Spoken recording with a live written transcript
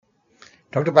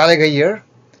Dr. Balaga here.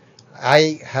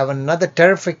 I have another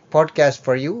terrific podcast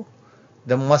for you,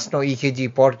 the Must Know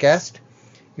EKG podcast.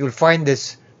 You'll find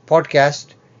this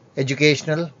podcast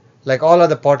educational, like all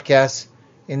other podcasts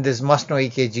in this Must Know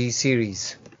EKG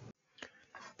series.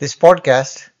 This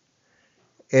podcast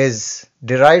is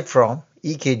derived from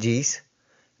EKGs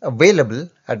available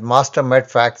at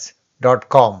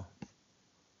mastermedfacts.com.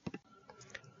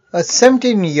 A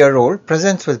 17-year-old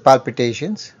presents with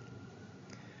palpitations.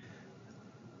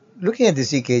 Looking at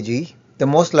this EKG, the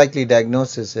most likely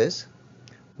diagnosis is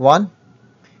 1.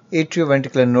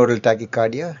 Atrioventricular nodal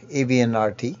tachycardia,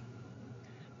 AVNRT.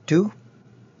 2.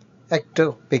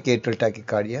 Ectopic atrial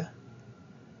tachycardia.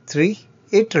 3.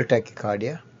 Atrial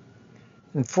tachycardia.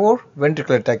 And 4.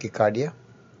 Ventricular tachycardia.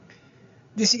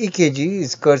 This EKG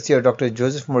is courtesy of Dr.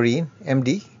 Joseph Marine,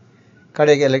 MD,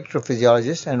 cardiac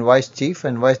electrophysiologist and Vice Chief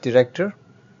and Vice Director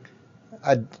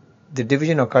at the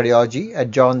Division of Cardiology at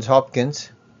Johns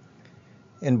Hopkins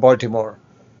in Baltimore.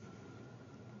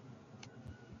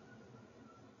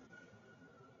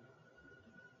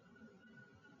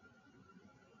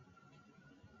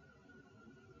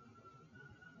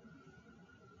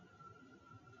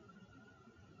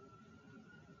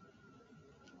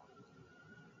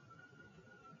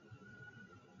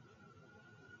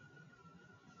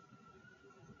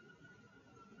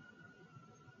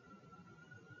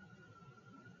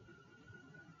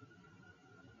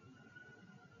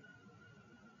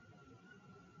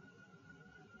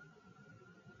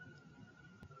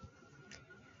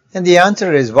 And the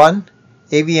answer is 1.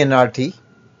 AVNRT.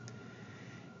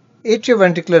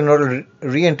 Atrioventricular nodal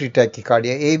reentry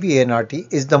tachycardia,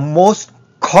 AVNRT, is the most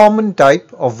common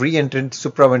type of reentrant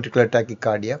supraventricular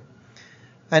tachycardia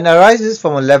and arises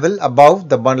from a level above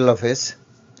the bundle of His.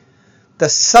 The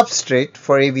substrate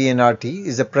for AVNRT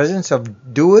is the presence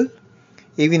of dual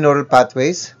AV nodal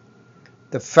pathways,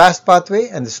 the fast pathway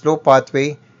and the slow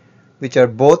pathway, which are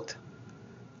both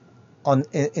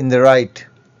in the right.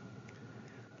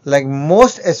 Like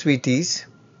most SVTs,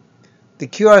 the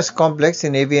QRS complex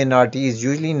in AVNRT is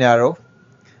usually narrow,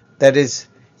 that is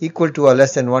equal to or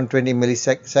less than 120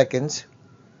 milliseconds,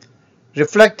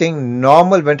 reflecting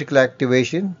normal ventricular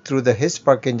activation through the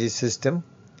His-Purkinje system,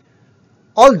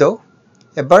 although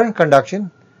aberrant conduction,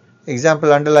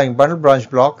 example underlying bundle branch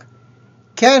block,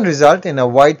 can result in a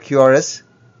wide QRS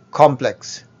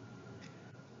complex.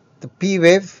 The P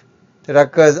wave that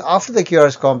occurs after the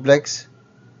QRS complex,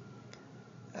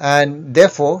 and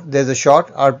therefore there is a short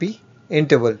RP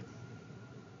interval.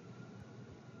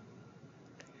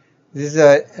 This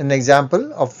is an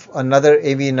example of another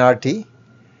AVNRT,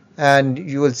 and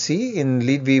you will see in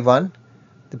lead V1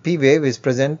 the P wave is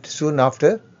present soon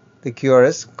after the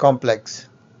QRS complex.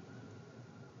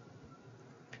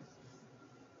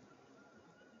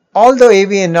 Although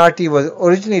AVNRT was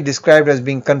originally described as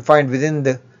being confined within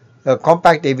the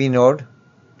compact AV node,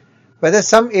 whether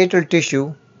some atrial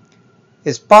tissue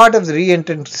is part of the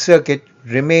reentrant circuit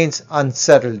remains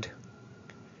unsettled.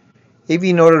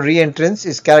 AV nodal reentrance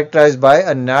is characterized by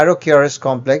a narrow QRS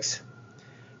complex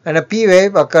and a P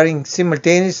wave occurring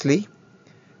simultaneously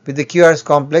with the QRS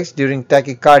complex during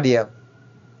tachycardia.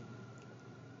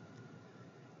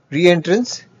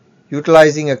 Reentrance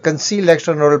utilizing a concealed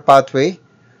extranodal pathway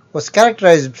was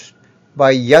characterized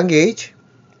by young age,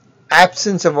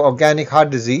 absence of organic heart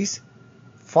disease,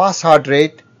 fast heart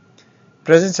rate,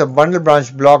 presence of bundle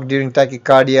branch block during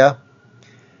tachycardia,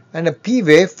 and a P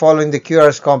wave following the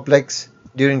QRS complex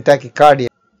during tachycardia.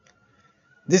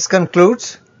 This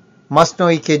concludes Must Know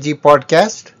EKG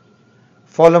podcast.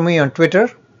 Follow me on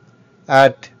Twitter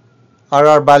at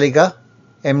RR Baliga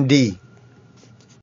MD.